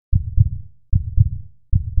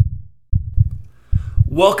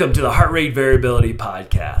Welcome to the Heart Rate Variability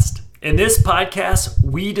Podcast. In this podcast,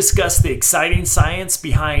 we discuss the exciting science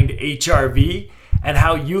behind HRV and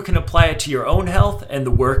how you can apply it to your own health and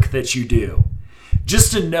the work that you do.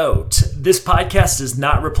 Just a note, this podcast does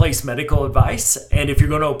not replace medical advice, and if you're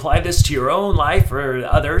going to apply this to your own life or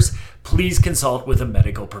others, please consult with a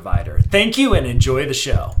medical provider. Thank you and enjoy the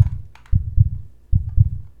show.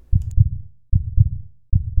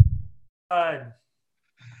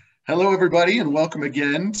 Hello, everybody, and welcome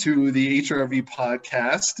again to the HRV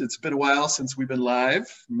podcast. It's been a while since we've been live.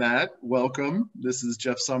 Matt, welcome. This is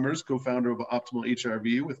Jeff Summers, co-founder of Optimal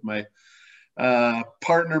HRV, with my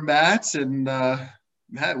partner, Matt. And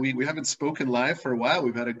Matt, we haven't spoken live for a while.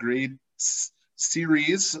 We've had a great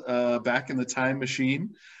series back in the time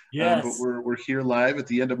machine. Yes. But we're here live at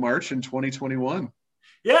the end of March in 2021.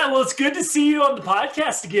 Yeah, well, it's good to see you on the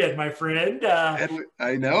podcast again, my friend.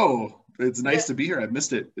 I know. It's nice to be here. I've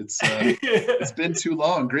missed it. It's been too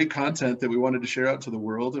long. Great content that we wanted to share out to the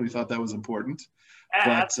world, and we thought that was important.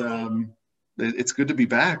 But it's good to be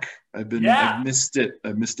back. I've missed it.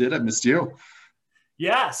 I missed you.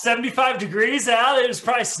 Yeah, 75 degrees out. It was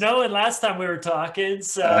probably snowing last time we were talking.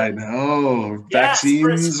 So I know. Yeah,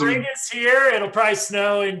 Vaccines. spring is here. It'll probably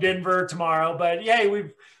snow in Denver tomorrow. But yeah,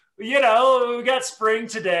 we got spring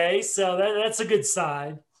today, so that's a good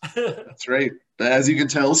sign. That's right. As you can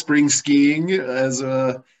tell, spring skiing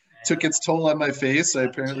took its toll on my face. I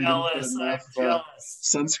apparently didn't put enough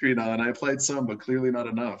sunscreen on. I applied some, but clearly not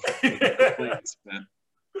enough. That's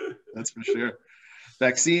for sure.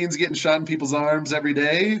 Vaccines getting shot in people's arms every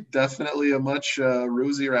day. Definitely a much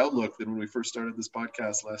rosier outlook than when we first started this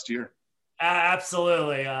podcast last year.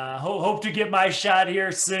 Absolutely. Hope to get my shot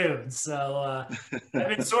here soon. So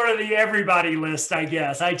I'm in sort of the everybody list, I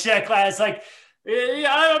guess. I checked last,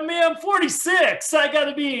 I'm 46. I got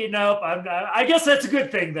to be. Nope. I guess that's a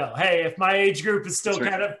good thing, though. Hey, if my age group is still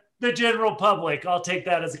kind of the general public, I'll take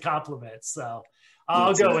that as a compliment. So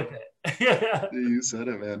I'll go with it. You said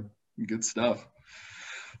it, man. Good stuff.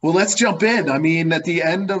 Well, let's jump in. I mean, at the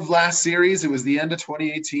end of last series, it was the end of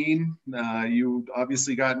 2018. You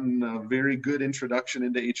obviously gotten a very good introduction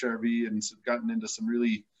into HRV and gotten into some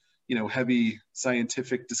really, heavy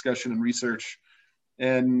scientific discussion and research.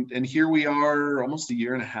 And here we are almost a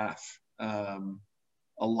year and a half. A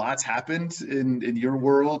lot's happened in your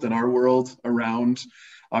world and our world around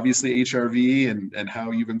obviously HRV and how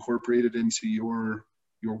you've incorporated into your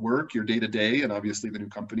work, your day-to-day, and obviously the new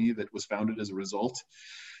company that was founded as a result.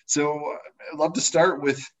 So I'd love to start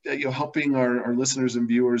with helping our listeners and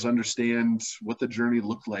viewers understand what the journey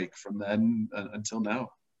looked like from then until now.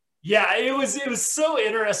 Yeah, it was so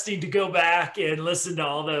interesting to go back and listen to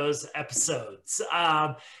all those episodes.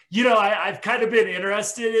 I've kind of been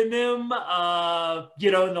interested in them,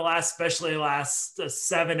 in especially the last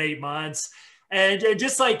 7-8 months. And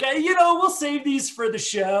just we'll save these for the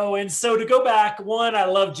show. And so to go back, one, I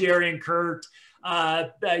love Jerry and Kurt.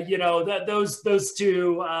 Those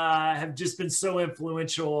two have just been so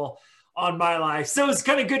influential on my life. So it's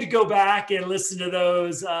kind of good to go back and listen to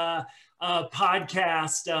those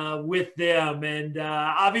podcast with them, and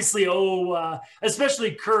obviously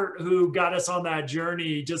especially Kurt, who got us on that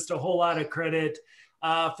journey. Just a whole lot of credit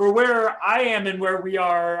for where I am and where we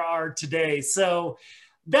are today. So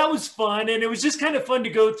that was fun, and it was just kind of fun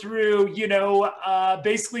to go through,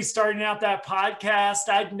 basically starting out that podcast.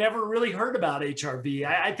 I'd never really heard about HRV.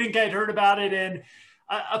 I think I'd heard about it in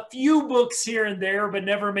a few books here and there, but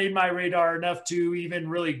never made my radar enough to even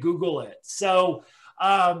really Google it. So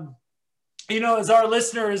as our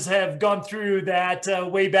listeners have gone through that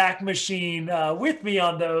Wayback Machine with me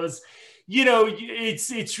on those,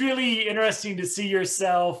 it's really interesting to see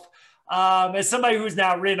yourself as somebody who's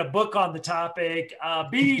now written a book on the topic,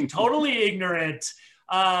 be totally ignorant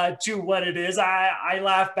to what it is. I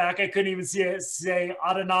laugh back. I couldn't even say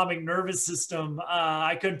autonomic nervous system.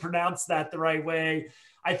 I couldn't pronounce that the right way.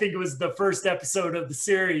 I think it was the first episode of the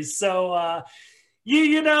series. So,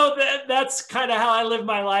 that's kind of how I live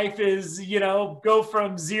my life is, go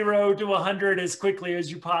from 0 to 100 as quickly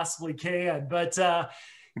as you possibly can. But sort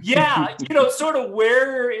of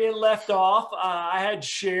where it left off, I had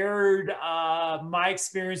shared my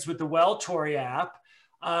experience with the Welltory app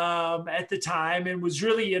at the time, and was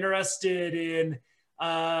really interested in,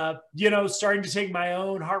 starting to take my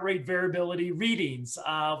own heart rate variability readings.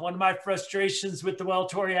 One of my frustrations with the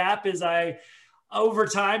Welltory app is over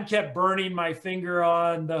time kept burning my finger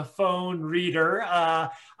on the phone reader.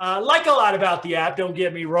 Like a lot about the app, don't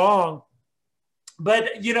get me wrong. But,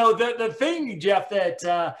 the thing, Jeff,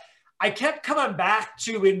 that I kept coming back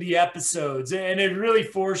to in the episodes, and it really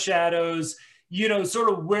foreshadows, sort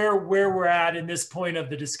of where we're at in this point of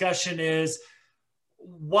the discussion is,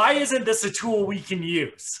 why isn't this a tool we can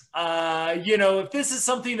use? You know, if this is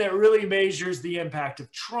something that really measures the impact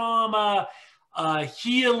of trauma,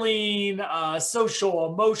 healing,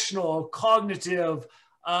 social, emotional, cognitive,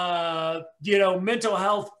 you know, mental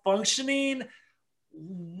health functioning,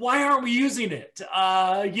 why aren't we using it?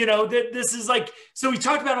 You know, this is like, so we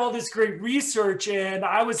talked about all this great research, and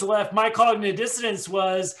I was left, my cognitive dissonance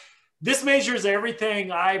was, this measures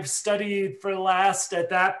everything I've studied for the last, at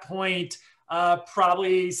that point,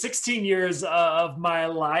 probably 16 years of my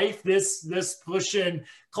life, this pushing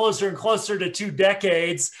closer and closer to 2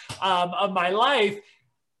 decades of my life.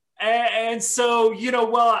 And so, you know,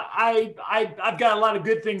 well, I've got a lot of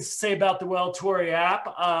good things to say about the Welltori app,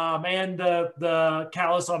 and the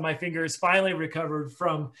callus on my finger is finally recovered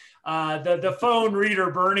from the phone reader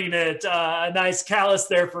burning it, a nice callus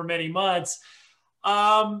there for many months.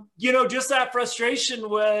 You know, just that frustration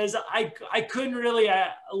was I couldn't really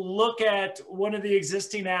look at one of the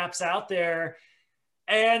existing apps out there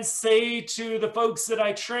and say to the folks that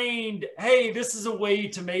I trained, hey, this is a way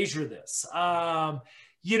to measure this.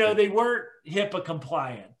 You know, they weren't HIPAA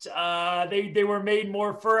compliant. They were made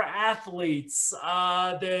more for athletes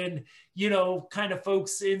than, you know, kind of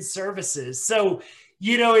folks in services. So,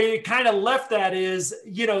 you know, it kind of left that is,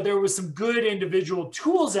 you know, there was some good individual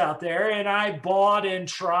tools out there, and I bought and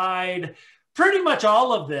tried pretty much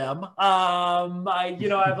all of them. You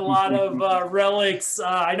know, I have a lot of relics.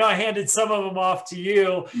 I know I handed some of them off to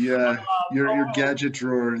you. Yeah, your gadget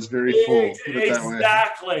drawer is very full. Put it that way.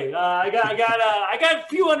 Exactly. I got a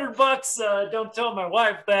few $100. Don't tell my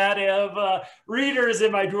wife that, of readers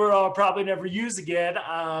in my drawer I'll probably never use again.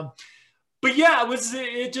 But yeah,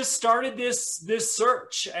 it just started this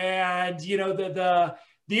search, and you know, the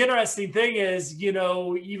interesting thing is, you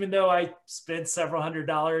know, even though I spent several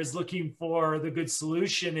 $100s looking for the good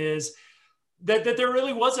solution, is that there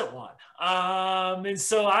really wasn't one. And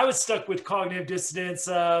so I was stuck with cognitive dissonance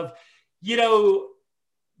of, you know,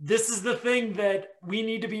 this is the thing that we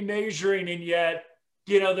need to be measuring, and yet,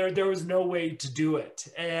 you know, there was no way to do it.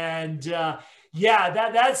 And yeah,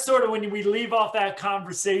 that's sort of when we leave off that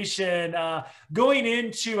conversation, going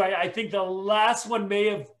into, I think the last one may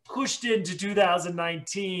have pushed into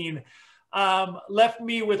 2019, left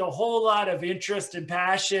me with a whole lot of interest and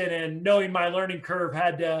passion, and knowing my learning curve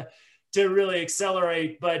had to really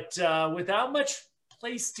accelerate, but without much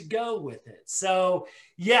place to go with it. So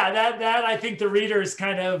yeah, that I think the readers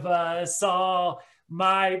kind of saw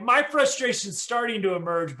my frustration starting to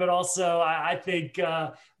emerge, but also I think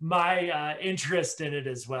my interest in it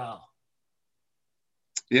as well.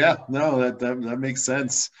 Yeah, no, that makes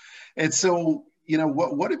sense. And so, you know,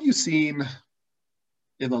 what have you seen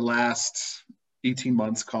in the last 18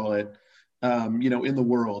 months, call it, you know, in the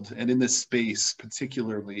world and in this space,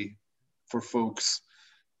 particularly for folks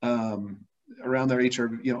around their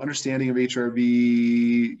HRV, you know, understanding of HRV,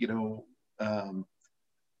 you know,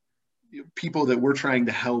 people that we're trying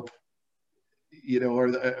to help, you know,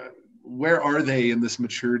 or where are they in this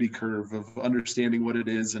maturity curve of understanding what it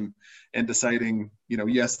is and deciding, you know,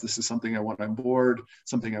 yes, this is something I want on board,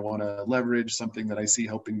 something I want to leverage, something that I see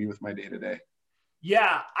helping me with my day-to-day.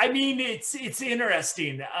 Yeah, I mean, it's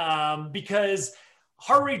interesting because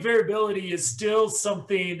heart rate variability is still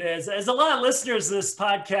something, as a lot of listeners of this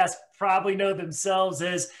podcast probably know themselves,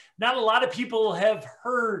 is not a lot of people have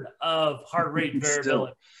heard of heart rate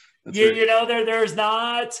variability. You know, there's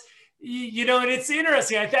not, you know, and it's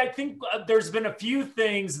interesting. I think there's been a few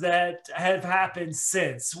things that have happened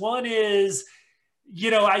since. One is,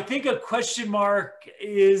 you know, I think a question mark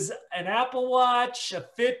is an Apple Watch, a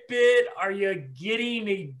Fitbit. Are you getting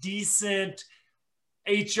a decent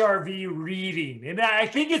HRV reading? And I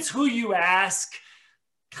think it's who you ask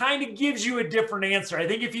kind of gives you a different answer. I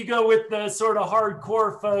think if you go with the sort of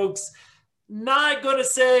hardcore folks, not going to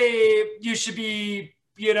say you should be,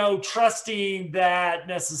 you know, trusting that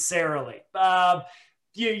necessarily.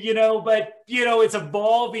 You know, but, you know, it's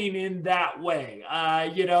evolving in that way.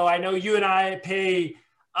 You know, I know you and I pay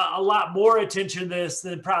a lot more attention to this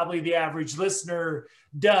than probably the average listener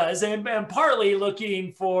does, and partly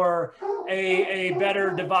looking for a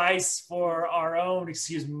better device for our own.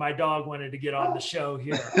 Excuse me, my dog wanted to get on the show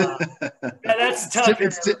here. That's tough.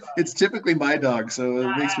 It's typically my dog, so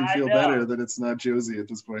it makes me feel better that it's not Josie at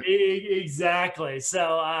this point. Exactly.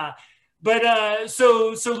 So,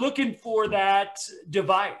 so looking for that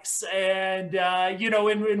device, and you know,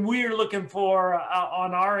 and we're looking for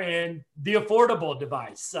on our end the affordable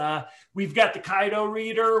device. We've got the Kaido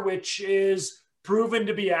reader, which is proven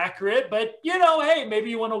to be accurate, but you know, hey, maybe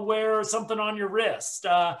you want to wear something on your wrist,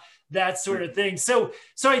 that sort of thing. So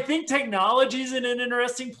I think technology is in an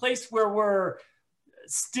interesting place where we're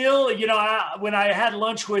still, you know, when I had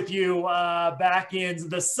lunch with you back in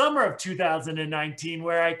the summer of 2019,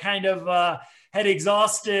 where I kind of had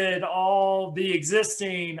exhausted all the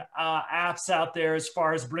existing apps out there as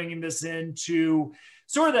far as bringing this into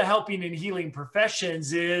sort of the helping and healing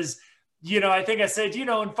professions is, you know, I think I said, you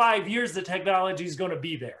know, in 5 years, the technology is going to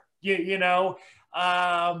be there, you know,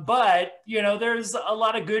 but, you know, there's a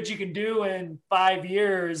lot of good you can do in 5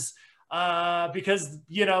 years because,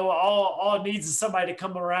 you know, all it needs is somebody to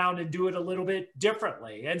come around and do it a little bit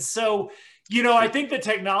differently. And so, you know, I think the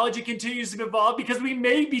technology continues to evolve because we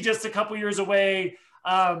may be just a couple years away.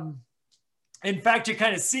 In fact, you're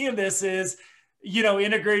kind of seeing this is, you know,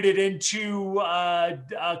 integrated into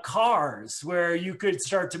cars where you could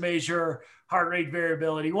start to measure heart rate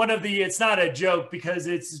variability. It's not a joke because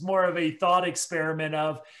it's more of a thought experiment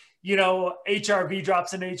of, you know, HRV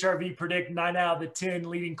drops in HRV predict 9 out of the 10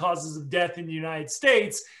 leading causes of death in the United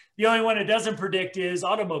States. The only one it doesn't predict is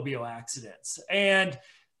automobile accidents. And,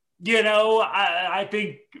 you know, I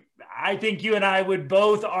think you and I would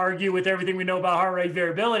both argue with everything we know about heart rate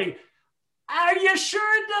variability. Are you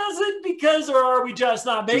sure it doesn't? Because, or are we just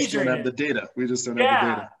not measuring it? Just don't have the data. We just don't have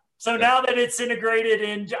the data. So now that it's integrated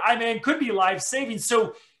in, I mean, it could be life-saving.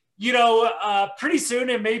 So, you know, pretty soon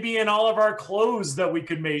it may be in all of our clothes that we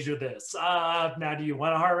could measure this. Now, do you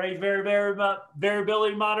want a heart rate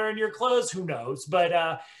variability monitor in your clothes? Who knows?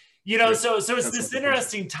 But, you know, so it's this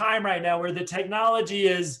interesting time right now where the technology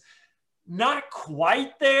is not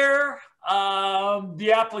quite there.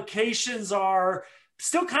 The applications are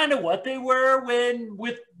still kind of what they were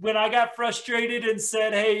when I got frustrated and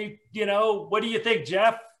said, hey, you know, what do you think,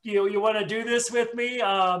 Jeff? You want to do this with me? You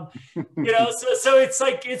know, so it's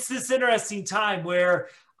like, it's this interesting time where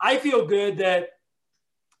I feel good that,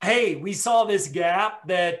 hey, we saw this gap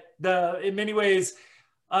that in many ways,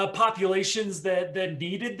 populations that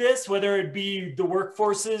needed this, whether it be the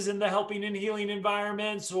workforces in the helping and healing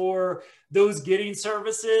environments or those getting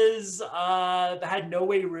services had no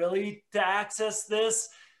way really to access this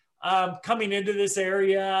coming into this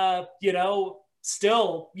area, you know,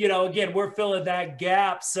 still, you know, again, we're filling that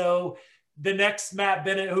gap. So the next Matt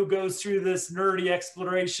Bennett who goes through this nerdy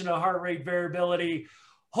exploration of heart rate variability,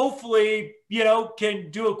 hopefully, you know, can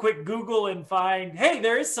do a quick Google and find, hey,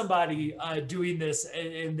 there is somebody doing this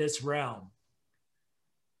in this realm.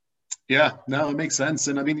 Yeah, no, it makes sense.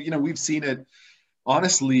 And I mean, you know, we've seen it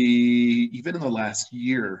honestly, even in the last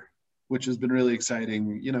year, which has been really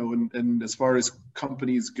exciting, you know, and as far as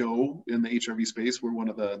companies go in the HRV space, we're one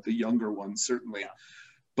of the younger ones, certainly. Yeah.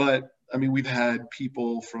 But I mean, we've had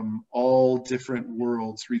people from all different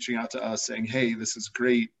worlds reaching out to us saying, hey, this is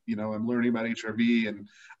great. You know, I'm learning about HRV and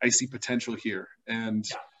I see potential here. And,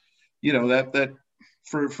 yeah. You know, that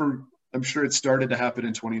for I'm sure it started to happen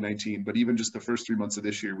in 2019, but even just the first 3 months of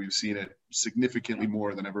this year, we've seen it significantly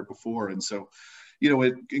more than ever before. And so, you know,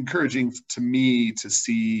 it's encouraging to me to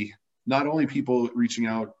see not only people reaching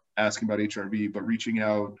out, asking about HRV, but reaching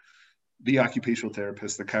out the occupational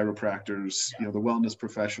therapists, the chiropractors, yeah. You know, the wellness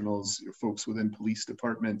professionals, folks within police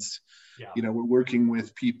departments. Yeah. You know, we're working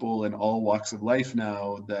with people in all walks of life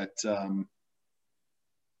now that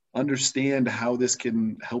understand how this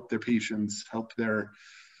can help their patients, help their,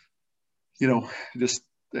 you know, just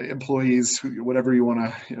employees, whatever you want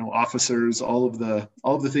to, you know, officers, all of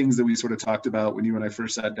the things that we sort of talked about when you and I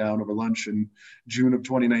first sat down over lunch in June of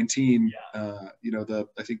 2019. Yeah. You know,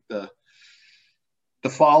 I think the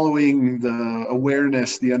following, the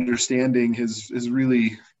awareness, the understanding is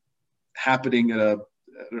really happening at a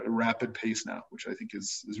rapid pace now, which I think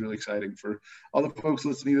is really exciting for all the folks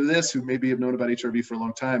listening to this who maybe have known about HRV for a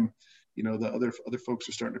long time. You know, the other folks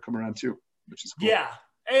are starting to come around too, which is cool. Yeah.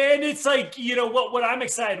 And it's like, you know, what I'm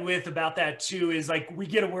excited with about that too is like we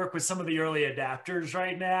get to work with some of the early adapters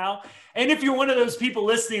right now. And if you're one of those people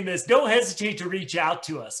listening to this, don't hesitate to reach out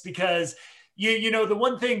to us because you know, the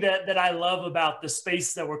one thing that I love about the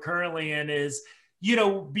space that we're currently in is, you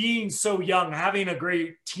know, being so young, having a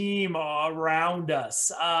great team around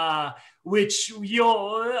us, which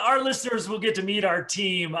our listeners will get to meet our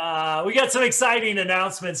team. We got some exciting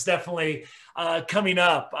announcements definitely coming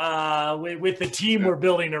up with the team we're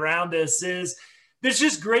building around us. It's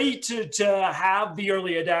just great to have the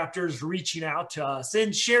early adapters reaching out to us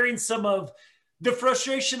and sharing some of the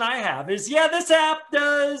frustration I have is, yeah, this app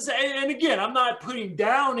does, and again, I'm not putting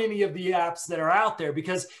down any of the apps that are out there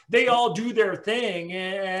because they all do their thing.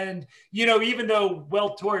 And you know, even though,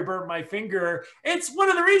 well, Tori burnt my finger, it's one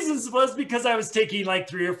of the reasons was because I was taking like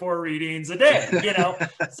 3 or 4 readings a day, you know?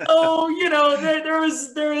 So, you know, there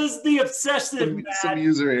was the obsessive some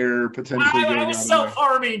user error potentially going on. I was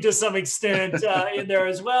self-harming to some extent in there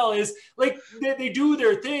as well. Is like they do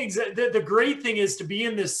their things. The great thing is to be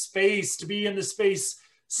in this space,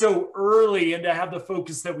 so early, and to have the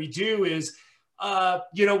focus that we do is,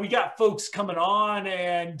 you know, we got folks coming on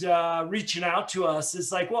and reaching out to us.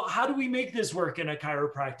 It's like, well, how do we make this work in a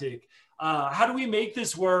chiropractic? How do we make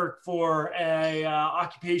this work for a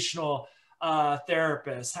occupational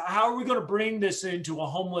therapist? How are we going to bring this into a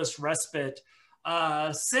homeless respite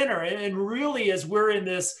center? And really, as we're in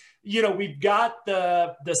this, you know, we've got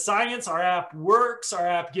the science. Our app works. Our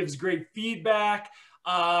app gives great feedback.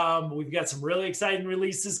 We've got some really exciting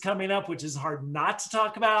releases coming up, which is hard not to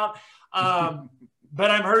talk about.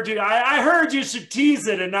 But I heard you should tease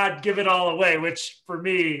it and not give it all away, which for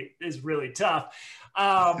me is really tough.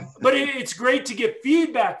 But it's great to get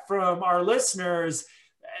feedback from our listeners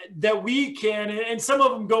that we can, and some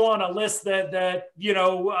of them go on a list that you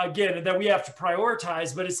know, again, that we have to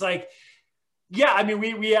prioritize. But it's like, yeah, I mean,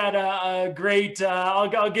 we had a great,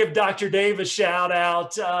 I'll give Dr. Dave a shout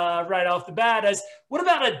out right off the bat as, what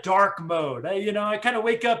about a dark mode? You know, I kind of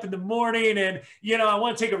wake up in the morning and, you know, I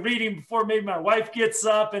want to take a reading before maybe my wife gets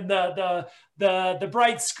up, and the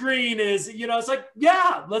bright screen is, you know, it's like,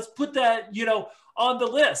 yeah, let's put that, you know, on the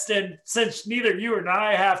list. And since neither you or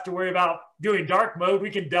I have to worry about doing dark mode, we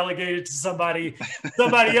can delegate it to somebody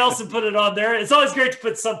else and put it on there. It's always great to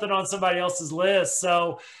put something on somebody else's list.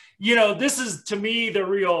 So, you know, this is to me the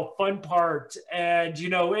real fun part. And, you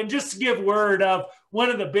know, and just to give word of one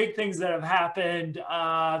of the big things that have happened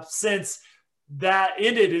since that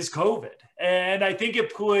ended is COVID. And I think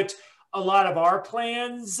it put a lot of our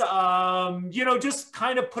plans, you know, just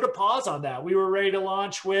kind of put a pause on that. We were ready to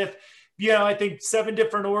launch with, you know, I think 7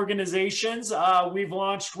 different organizations. We've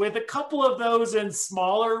launched with a couple of those in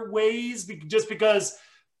smaller ways, just because,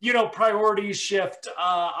 you know, priorities shift,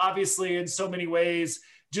 obviously, in so many ways,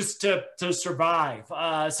 just to survive.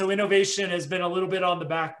 So innovation has been a little bit on the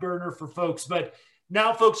back burner for folks, but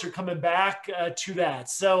now folks are coming back to that.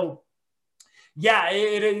 So yeah,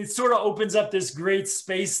 it sort of opens up this great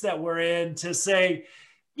space that we're in to say,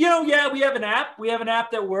 you know, yeah, we have an app. We have an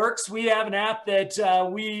app that works. We have an app that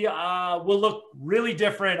we will look really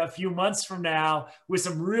different a few months from now with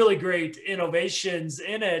some really great innovations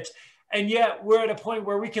in it. And yet we're at a point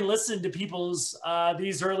where we can listen to people's,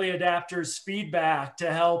 these early adapters' feedback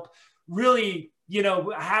to help really, you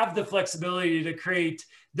know, have the flexibility to create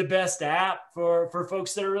the best app for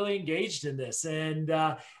folks that are really engaged in this. And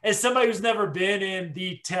as somebody who's never been in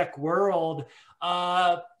the tech world,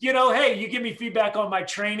 you know, hey, you give me feedback on my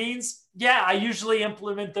trainings. Yeah, I usually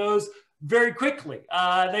implement those very quickly.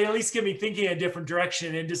 They at least get me thinking a different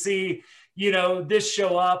direction, and to see, you know, this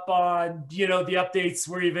show up on, you know, the updates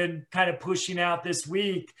we're even kind of pushing out this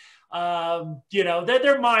week. You know,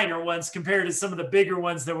 they're minor ones compared to some of the bigger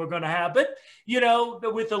ones that we're going to have. But, you know,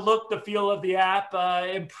 with the look, the feel of the app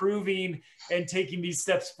improving and taking these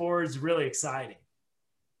steps forward is really exciting.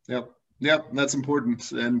 Yep. Yep. That's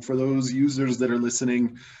important. And for those users that are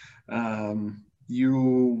listening,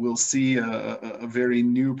 you will see a very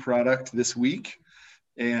new product this week.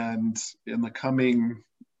 And in the coming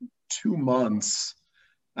 2 months,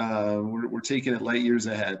 we're taking it light years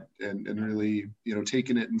ahead and really, you know,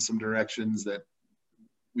 taking it in some directions that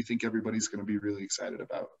we think everybody's going to be really excited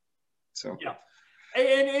about. So yeah,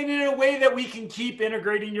 and in a way that we can keep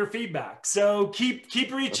integrating your feedback. So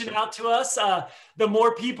keep reaching out to us. The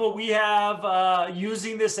more people we have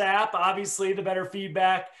using this app, obviously, the better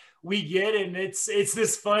feedback we get. And it's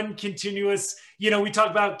this fun, continuous, you know, we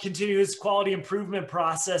talk about continuous quality improvement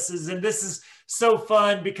processes. And this is so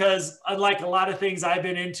fun because, unlike a lot of things I've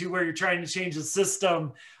been into where you're trying to change the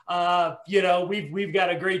system, you know, we've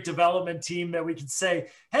got a great development team that we can say,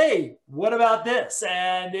 hey, what about this?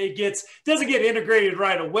 And it doesn't get integrated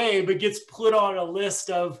right away, but gets put on a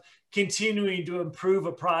list of continuing to improve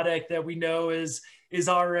a product that we know is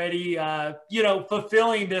already, you know,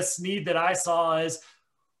 fulfilling this need that I saw is,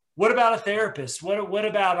 what about a therapist? What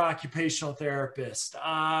about an occupational therapist?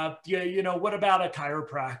 You know, what about a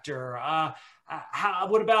chiropractor?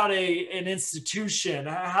 What about an institution?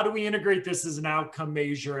 How do we integrate this as an outcome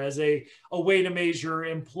measure, as a way to measure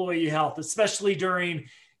employee health, especially during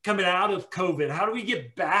coming out of COVID? How do we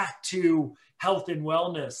get back to health and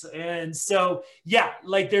wellness? And so, yeah,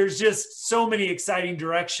 like there's just so many exciting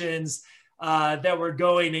directions that we're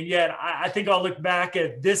going. And yet I think I'll look back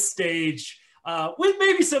at this stage with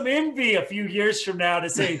maybe some envy a few years from now to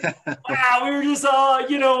say, wow, we were just all,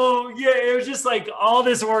 it was just like all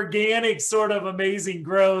this organic sort of amazing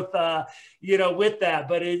growth, with that.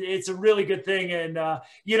 But it's a really good thing. And,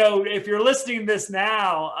 if you're listening to this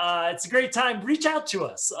now, it's a great time. Reach out to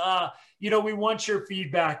us. We want your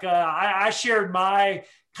feedback. I shared my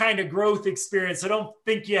kind of growth experience. I don't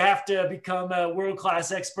think you have to become a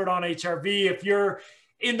world-class expert on HRV. If you're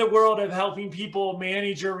in the world of helping people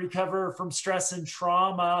manage or recover from stress and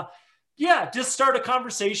trauma, just start a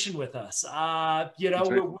conversation with us. Right.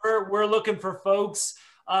 We're looking for folks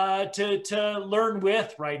to learn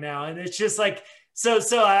with right now. And it's just like, so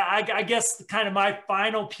I guess kind of my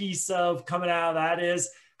final piece of coming out of that is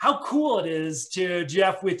how cool it is to,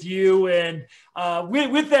 Jeff, with you and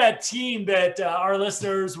with that team that our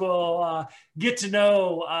listeners will get to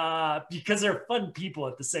know because they're fun people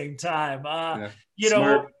at the same time.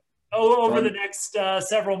 Over the next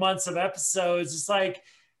several months of episodes, it's like,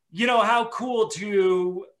 how cool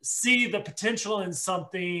to see the potential in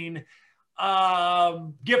something,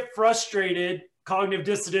 get frustrated. Cognitive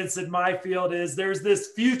dissonance in my field is there's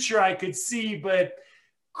this future I could see, but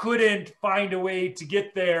couldn't find a way to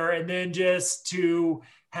get there. And then just to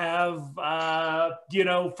have,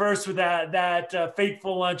 first with that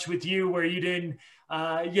fateful lunch with you where you didn't,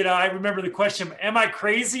 I remember the question, am I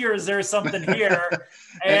crazy or is there something here?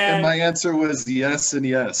 And my answer was yes and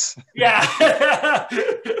yes. Yeah.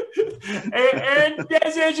 and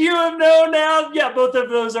as you have known now, both of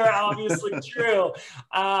those are obviously true.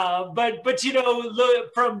 But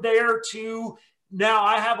look, from there to now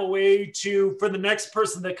I have a way to, for the next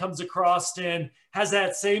person that comes across and has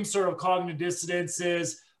that same sort of cognitive dissonance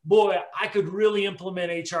is, boy, I could really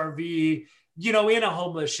implement HRV, in a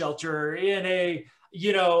homeless shelter, in an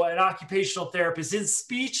occupational therapist, in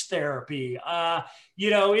speech therapy,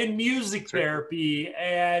 in music therapy.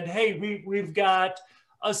 And hey, we've got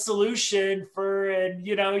a solution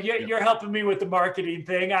you're helping me with the marketing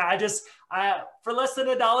thing. For less than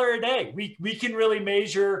 $1 a day, we can really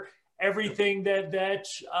measure everything that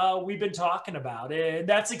we've been talking about. And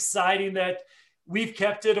that's exciting that we've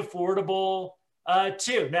kept it affordable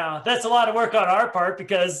too. Now that's a lot of work on our part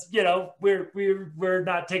because, we're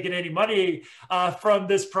not taking any money from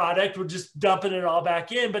this product. We're just dumping it all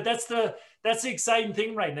back in. But that's the exciting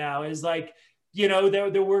thing right now is like,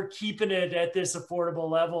 that we're keeping it at this affordable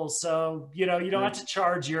level. So, you don't have to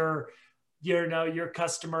charge your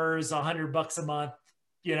customers $100 a month,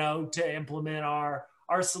 to implement our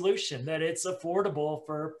solution, that it's affordable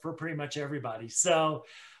for pretty much everybody. So,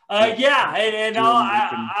 I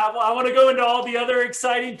want to go into all the other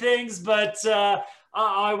exciting things, but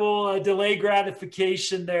I will delay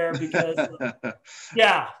gratification there because,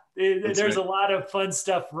 there's a lot of fun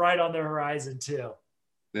stuff right on the horizon too.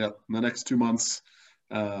 Yeah, in the next 2 months,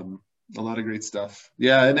 a lot of great stuff.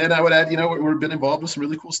 Yeah, and I would add, we've been involved with some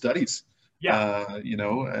really cool studies. Yeah.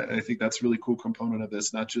 I think that's a really cool component of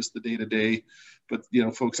this, not just the day-to-day, but,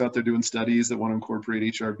 folks out there doing studies that want to incorporate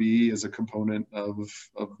HRV as a component of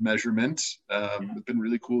measurement. It's been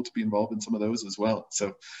really cool to be involved in some of those as well.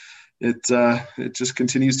 So it just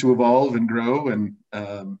continues to evolve and grow, and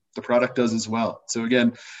the product does as well. So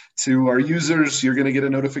again, to our users, you're going to get a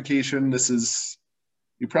notification.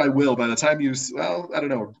 You probably will by the time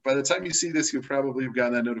by the time you see this, you'll probably have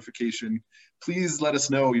gotten that notification. Please let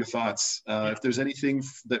us know your thoughts. If there's anything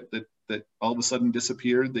that all of a sudden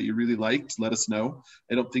disappeared that you really liked, let us know.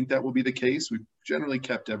 I don't think that will be the case. We've generally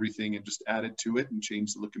kept everything and just added to it and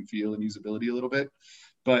changed the look and feel and usability a little bit.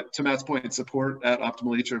 But to Matt's point, support at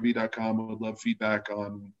optimalhrv.com. I would love feedback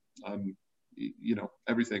on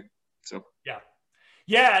everything. So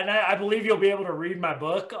Yeah, and I believe you'll be able to read my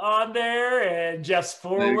book on there and Jeff's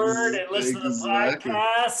forward and listen to the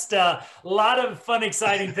podcast. A lot of fun,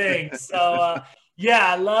 exciting things. So,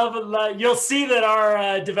 love. You'll see that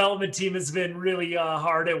our development team has been really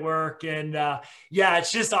hard at work. And,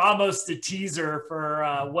 it's just almost a teaser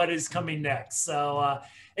for what is coming next. So,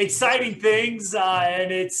 exciting things.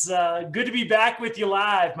 And it's good to be back with you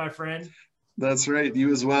live, my friend. That's right.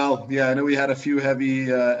 You as well. Yeah, I know we had a few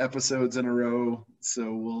heavy episodes in a row,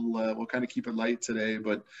 so we'll kind of keep it light today,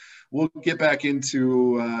 but we'll get back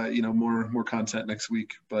into more content next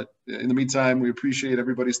week. But in the meantime, we appreciate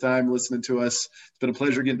everybody's time listening to us. It's been a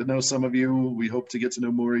pleasure getting to know some of you. We hope to get to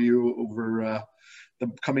know more of you over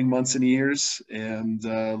the coming months and years, and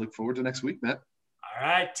look forward to next week, Matt. All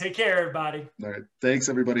right. Take care, everybody. All right. Thanks,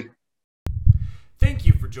 everybody. Thank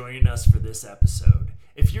you for joining us for this episode.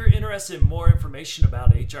 If you're interested in more information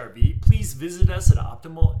about HRV, please visit us at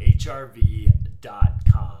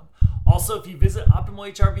optimalhrv.com. Also, if you visit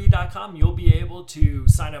optimalhrv.com, you'll be able to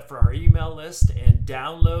sign up for our email list and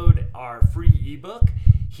download our free ebook,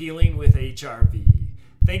 Healing with HRV.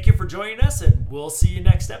 Thank you for joining us, and we'll see you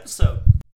next episode.